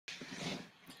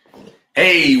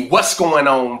Hey, what's going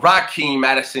on? Rakeem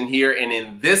Madison here, and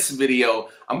in this video,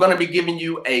 I'm going to be giving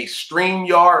you a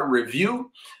Streamyard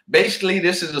review. Basically,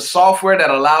 this is a software that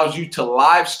allows you to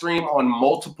live stream on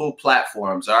multiple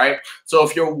platforms, all right? So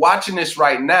if you're watching this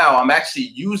right now, I'm actually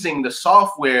using the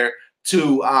software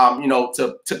to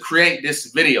create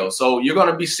this video. So you're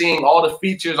going to be seeing all the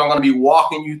features. I'm going to be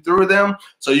walking you through them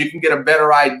so you can get a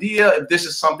better idea if this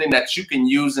is something that you can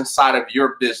use inside of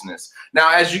your business.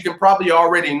 Now, as you can probably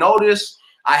already notice,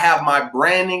 I have my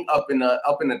branding up in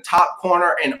the top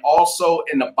corner and also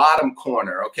in the bottom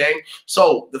corner. Okay,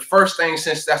 so the first thing,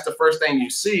 since that's the first thing you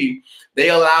see, they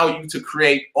allow you to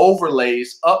create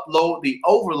overlays, upload the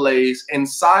overlays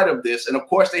inside of this, and of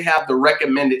course they have the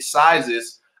recommended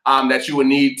sizes that you would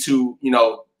need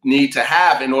to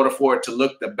have in order for it to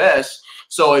look the best.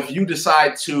 So if you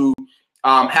decide to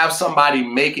have somebody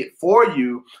make it for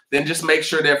you, then just make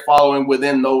sure they're following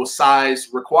within those size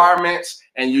requirements,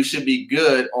 and you should be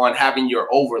good on having your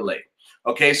overlay.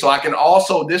 Okay, so I can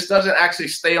also, this doesn't actually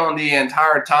stay on the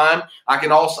entire time. I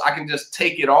can just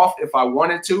take it off if I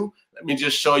wanted to. Let me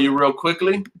just show you real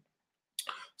quickly.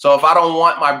 So if I don't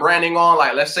want my branding on,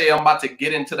 like let's say I'm about to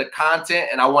get into the content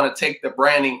and I want to take the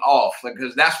branding off,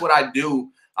 because that's what I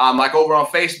do. Like over on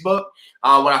Facebook,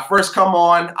 when I first come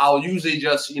on, I'll usually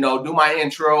just, do my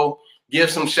intro,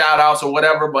 give some shout outs or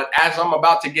whatever. But as I'm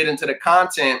about to get into the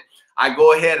content, I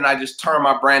go ahead and I just turn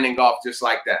my branding off just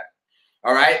like that.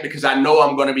 All right, because I know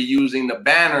I'm going to be using the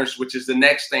banners, which is the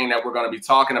next thing that we're going to be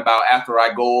talking about after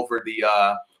I go over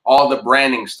the all the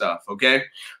branding stuff. Okay,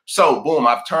 so boom,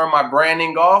 I've turned my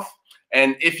branding off.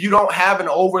 And if you don't have an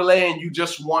overlay and you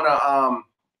just want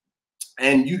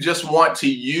to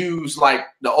use like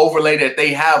the overlay that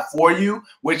they have for you,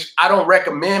 which I don't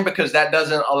recommend because that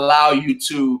doesn't allow you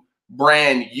to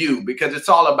brand you, because it's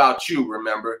all about you.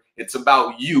 Remember, it's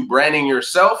about you branding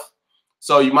yourself.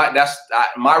 So you might,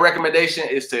 my recommendation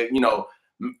is to,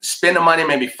 spend the money,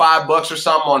 maybe $5 or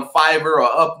something on Fiverr or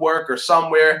Upwork or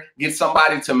somewhere, get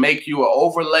somebody to make you an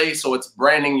overlay so it's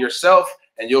branding yourself,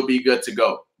 and you'll be good to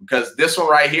go. Because this one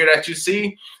right here that you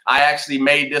see, I actually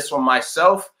made this one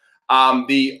myself.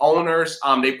 The owners,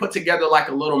 they put together like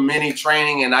a little mini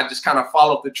training, and I just kind of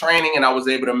followed the training and I was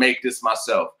able to make this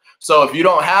myself. So if you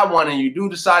don't have one and you do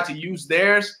decide to use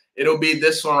theirs, it'll be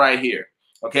this one right here.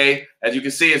 Okay, as you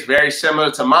can see, it's very similar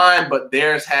to mine, but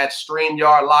theirs had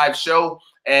Streamyard live show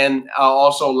and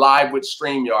also live with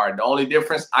Streamyard. The only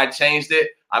difference, I changed it.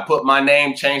 I put my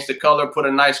name, changed the color, put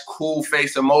a nice cool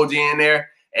face emoji in there,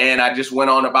 and I just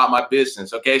went on about my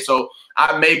business. Okay, so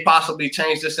I may possibly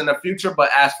change this in the future,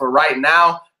 but as for right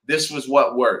now, this was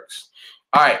what works.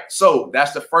 All right, so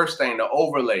that's the first thing, the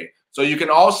overlay. So you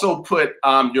can also put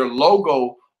your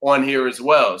logo on here as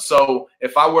well. So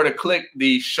if I were to click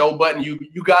the show button,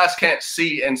 you guys can't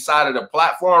see inside of the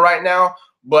platform right now,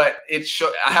 but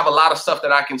I have a lot of stuff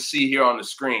that I can see here on the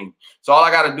screen. So all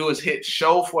I got to do is hit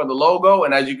show for the logo,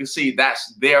 and as you can see,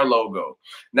 that's their logo.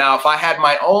 Now, if I had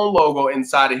my own logo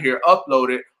inside of here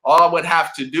uploaded, all I would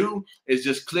have to do is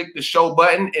just click the show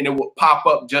button, and it will pop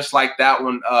up just like that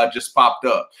one just popped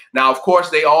up. Now, of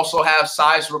course, they also have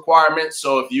size requirements.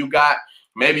 So if you got,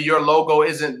 maybe your logo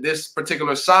isn't this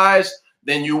particular size,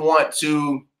 then you want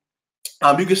to,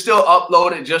 you can still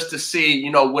upload it just to see,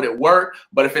 would it work?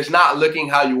 But if it's not looking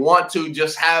how you want to,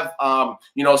 just have,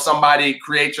 somebody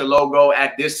create your logo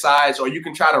at this size, or you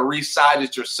can try to resize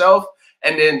it yourself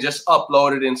and then just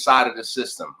upload it inside of the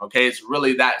system. Okay, it's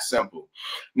really that simple.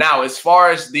 Now, as far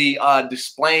as the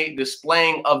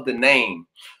displaying of the name.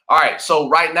 All right, so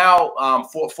right now,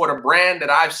 for the brand that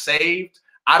I've saved,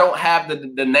 I don't have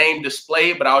the name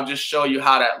displayed, but I'll just show you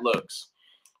how that looks.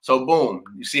 So boom,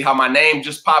 you see how my name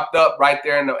just popped up right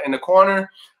there in the corner.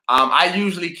 I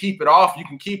usually keep it off. You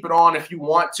can keep it on if you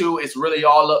want to. It's really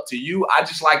all up to you. I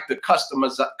just like the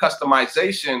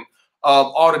customization of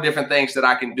all the different things that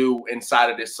I can do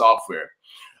inside of this software.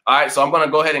 All right, so I'm going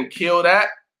to go ahead and kill that.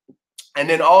 And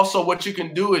then also what you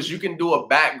can do is you can do a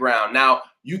background. Now,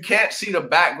 you can't see the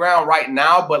background right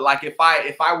now, but like if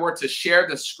I were to share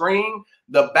the screen,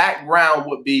 the background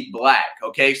would be black.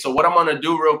 Okay, so what I'm going to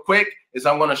do real quick is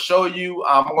I'm going to show you,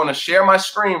 I'm going to share my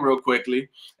screen real quickly,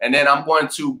 and then I'm going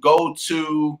to go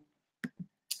to,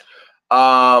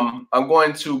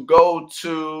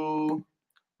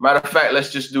 matter of fact,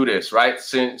 let's just do this, right?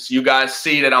 Since you guys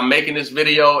see that I'm making this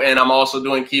video and I'm also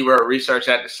doing keyword research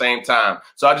at the same time.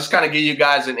 So I'll just kind of give you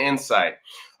guys an insight.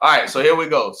 All right, so here we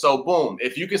go. So boom,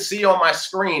 if you can see on my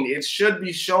screen, it should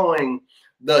be showing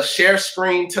the share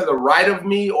screen to the right of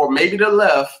me or maybe the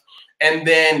left, and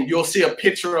then you'll see a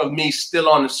picture of me still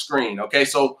on the screen. Okay,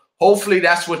 so Hopefully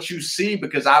that's what you see,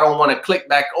 because I don't want to click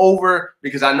back over,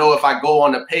 because I know if I go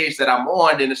on the page that I'm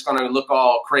on, then it's going to look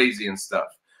all crazy and stuff.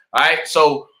 All right.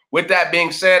 So with that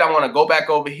being said, I want to go back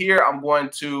over here. I'm going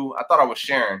to, I thought I was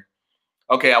sharing.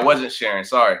 Okay, I wasn't sharing.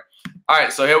 Sorry. All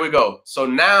right. So here we go. So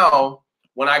now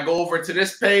when I go over to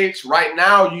this page right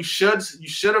now, you should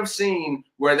have seen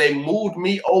where they moved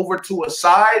me over to a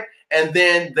side, and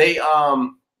then they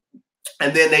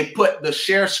put the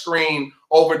share screen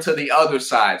over to the other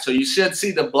side. So you should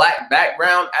see the black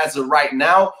background as of right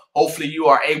now. Hopefully you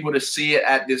are able to see it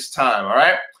at this time. All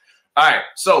right. All right.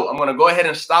 So I'm going to go ahead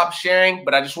and stop sharing,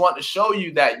 but I just want to show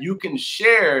you that you can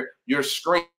share your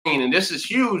screen. And this is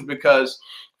huge because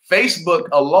Facebook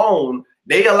alone,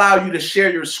 they allow you to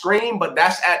share your screen, but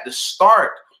that's at the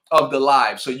start of the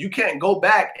live. So you can't go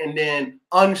back and then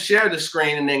unshare the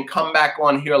screen and then come back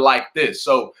on here like this.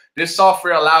 So this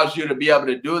software allows you to be able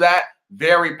to do that.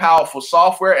 Very powerful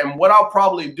software. And what I'll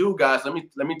probably do, guys, let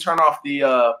me turn off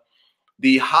the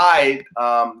hide,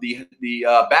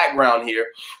 the background here,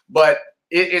 but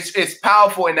it's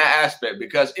powerful in that aspect,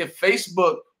 because if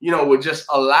Facebook, would just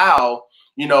allow,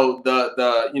 you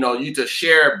to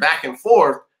share back and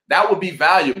forth, that would be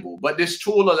valuable. But this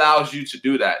tool allows you to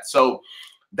do that. So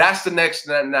that's the next.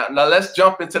 Now let's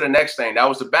jump into the next thing. That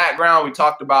was the background. We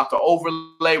talked about the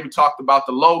overlay. We talked about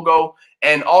the logo.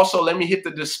 And also let me hit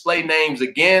the display names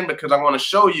again, because I want to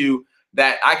show you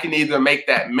that I can either make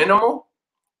that minimal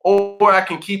or I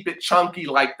can keep it chunky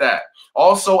like that.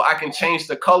 Also, I can change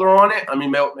the color on it. Let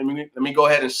me go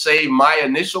ahead and save my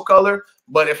initial color.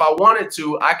 But if I wanted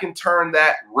to, I can turn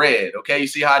that red. Okay, you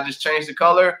see how I just changed the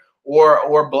color,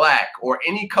 or black, or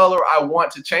any color I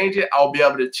want to change it, I'll be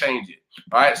able to change it.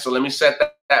 All right, so let me set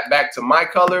that back to my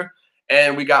color,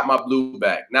 and we got my blue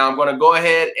back. Now I'm going to go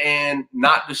ahead and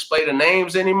not display the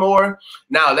names anymore.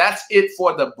 Now that's it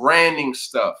for the branding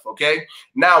stuff. Okay,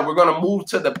 now we're going to move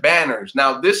to the banners.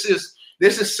 Now this is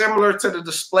similar to the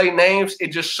display names. It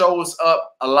just shows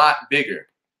up a lot bigger.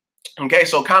 Okay,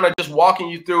 so kind of just walking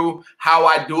you through how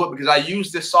I do it, because I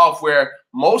use this software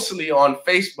mostly on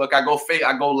Facebook. I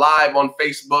go live on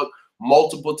Facebook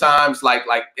multiple times, like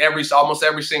almost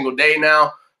every single day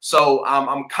now. So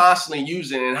I'm constantly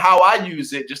using it. And how I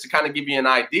use it, just to kind of give you an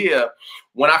idea,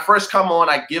 when I first come on,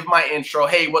 I give my intro.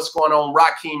 Hey, what's going on?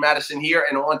 Rakeem Madison here.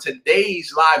 And on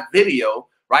today's live video,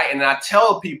 right? And I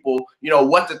tell people,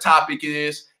 what the topic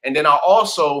is. And then I'll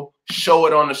also show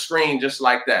it on the screen just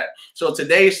like that. So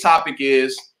today's topic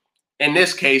is, in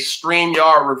this case,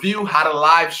 Streamyard review, how to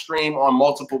live stream on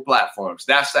multiple platforms.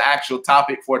 That's the actual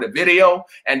topic for the video.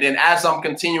 And then as I'm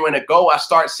continuing to go, I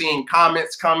start seeing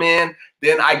comments come in.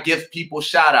 Then I give people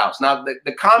shout outs. Now,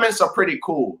 the comments are pretty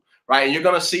cool, right? And you're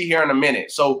going to see here in a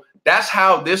minute. So that's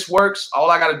how this works.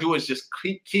 All I got to do is just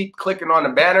keep clicking on the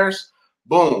banners.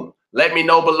 Boom. Let me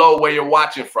know below where you're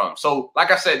watching from. So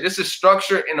like I said, this is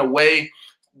structured in the way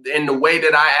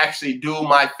that I actually do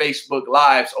my Facebook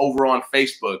lives over on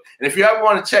Facebook. And if you ever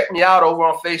want to check me out over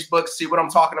on Facebook, see what I'm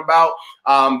talking about,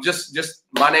 just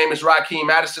my name is Rakeem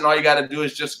Madison. All you got to do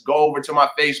is just go over to my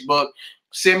Facebook,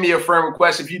 send me a friend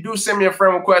request. If you do send me a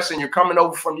friend request and you're coming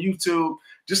over from YouTube,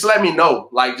 just let me know.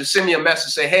 Like, just send me a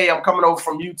message, say, hey, I'm coming over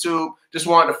from YouTube. Just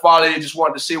wanted to follow you. Just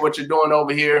wanted to see what you're doing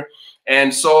over here.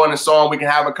 And so on and so on. We can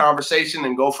have a conversation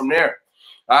and go from there.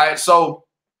 All right. So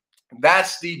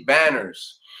that's the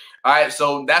banners. All right.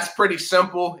 So that's pretty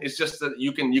simple. It's just that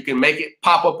you can make it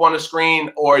pop up on the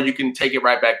screen, or you can take it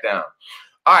right back down.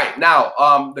 All right.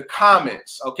 Now, the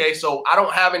comments. Okay. So I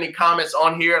don't have any comments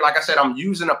on here. Like I said, I'm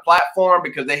using a platform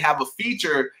because they have a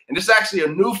feature, and this is actually a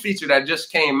new feature that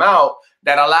just came out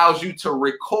that allows you to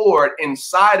record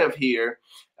inside of here.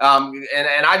 And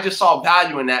I just saw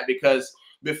value in that, because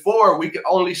before we could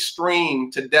only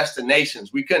stream to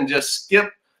destinations. We couldn't just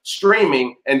skip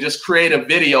streaming and just create a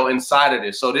video inside of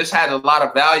this. So this had a lot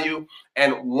of value.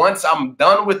 And once I'm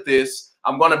done with this,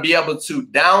 I'm going to be able to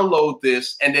download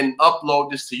this and then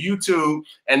upload this to YouTube,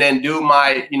 and then do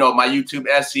my, my YouTube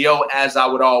SEO as I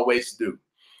would always do.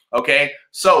 Okay.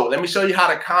 So let me show you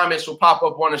how the comments will pop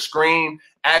up on the screen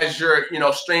as you're,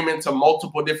 streaming to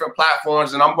multiple different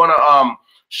platforms. And I'm going to,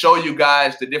 show you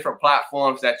guys the different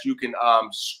platforms that you can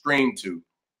stream to.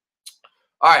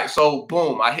 All right, so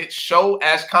boom, I hit show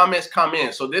as comments come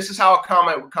in. So this is how a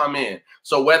comment would come in.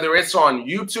 So whether it's on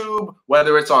YouTube,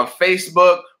 whether it's on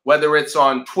Facebook, whether it's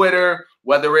on Twitter,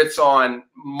 whether it's on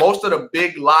most of the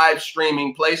big live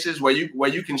streaming places where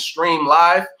you can stream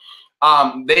live,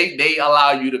 they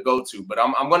allow you to go to. But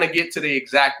I'm going to get to the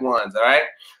exact ones. All right.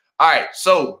 All right,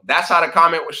 so that's how the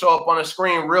comment would show up on the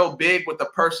screen, real big with the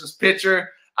person's picture.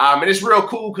 And it's real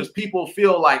cool because people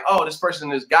feel like, oh, this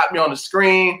person has got me on the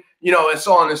screen, you know, and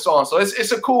so on and so on. So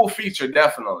it's a cool feature,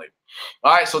 definitely.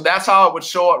 All right, so that's how it would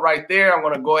show up right there. I'm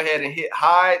going to go ahead and hit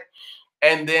hide.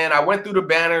 And then I went through the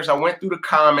banners, I went through the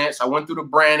comments, I went through the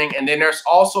branding, and then there's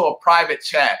also a private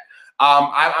chat.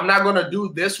 I'm not going to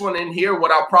do this one in here.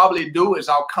 What I'll probably do is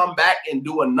I'll come back and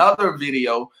do another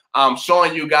video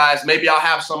showing you guys. Maybe I'll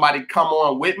have somebody come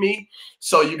on with me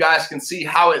so you guys can see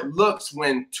how it looks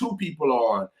when 2 people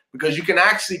are on, because you can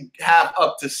actually have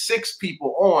up to 6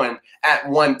 people on at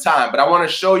one time. But I want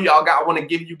to show you, I want to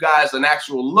give you guys an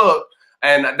actual look,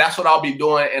 and that's what I'll be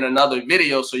doing in another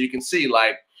video so you can see,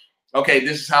 like, okay,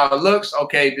 this is how it looks.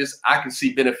 Okay, I can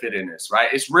see benefit in this, right?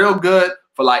 It's real good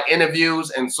for like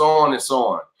interviews and so on and so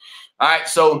on. All right,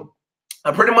 so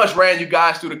I pretty much ran you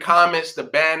guys through the comments, the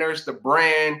banners, the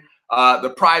brand,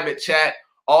 the private chat.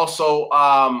 Also,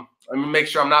 let me make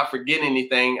sure I'm not forgetting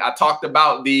anything. I talked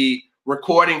about the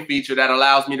recording feature that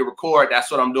allows me to record.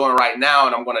 That's what I'm doing right now,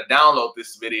 and I'm going to download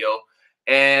this video.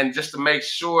 And just to make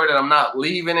sure that I'm not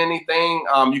leaving anything,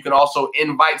 you can also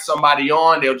invite somebody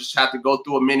on. They'll just have to go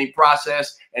through a mini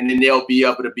process, and then they'll be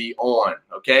able to be on.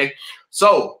 Okay.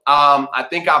 So I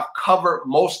think I've covered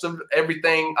most of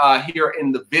everything here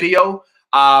in the video.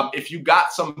 If you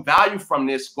got some value from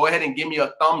this, go ahead and give me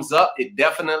a thumbs up. It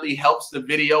definitely helps the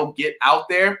video get out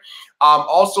there.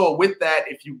 Also with that,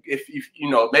 if you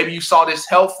know, maybe you saw this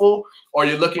helpful or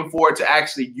you're looking forward to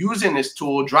actually using this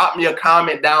tool, drop me a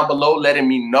comment down below letting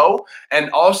me know. And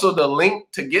also the link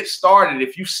to get started.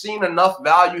 If you've seen enough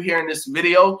value here in this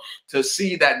video to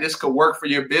see that this could work for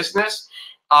your business,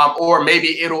 or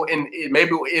maybe it'll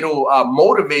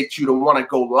motivate you to want to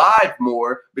go live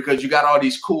more because you got all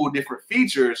these cool different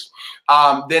features,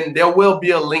 then there will be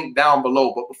a link down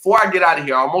below. But before I get out of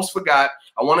here, I almost forgot.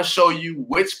 I want to show you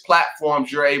which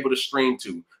platforms you're able to stream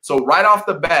to. So right off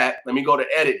the bat, let me go to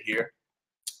edit here.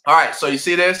 All right, so you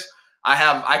see this?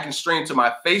 I can stream to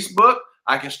my Facebook.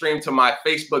 I can stream to my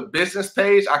Facebook business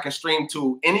page. I can stream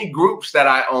to any groups that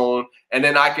I own. And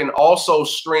then I can also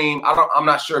stream. I'm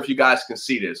not sure if you guys can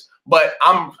see this, but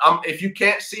if you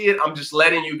can't see it, I'm just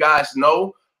letting you guys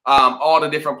know all the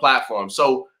different platforms.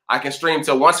 So I can stream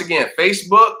to, once again,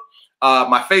 Facebook,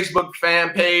 my Facebook fan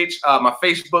page, my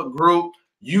Facebook group,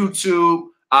 YouTube,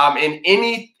 in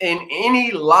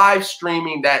any live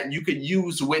streaming that you could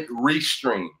use with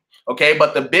Restream. Okay,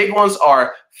 but the big ones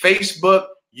are Facebook,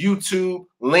 YouTube,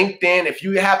 LinkedIn. If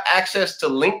you have access to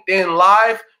LinkedIn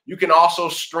Live, you can also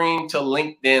stream to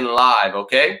LinkedIn Live.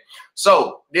 Okay,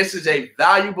 so this is a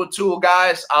valuable tool,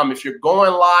 guys. If you're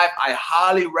going live, I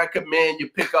highly recommend you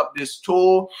pick up this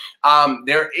tool.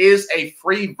 There is a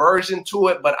free version to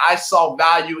it, but I saw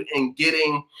value in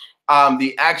getting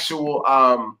the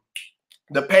actual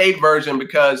the paid version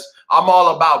because I'm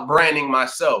all about branding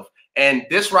myself. And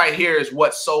this right here is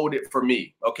what sold it for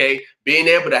me, okay? Being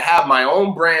able to have my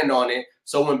own brand on it.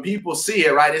 So when people see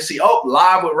it, right, they see, oh,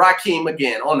 live with Rakeem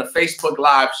again on the Facebook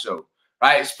Live show,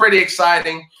 right? It's pretty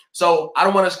exciting. So I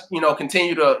don't want to,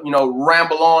 continue to,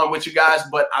 ramble on with you guys,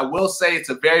 but I will say it's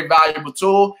a very valuable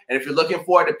tool. And if you're looking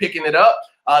forward to picking it up,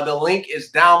 the link is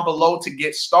down below to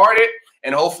get started.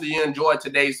 And hopefully you enjoyed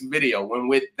today's video. And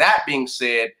with that being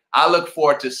said, I look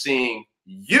forward to seeing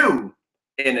you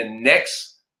in the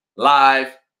next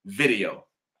live video.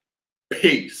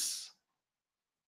 Peace.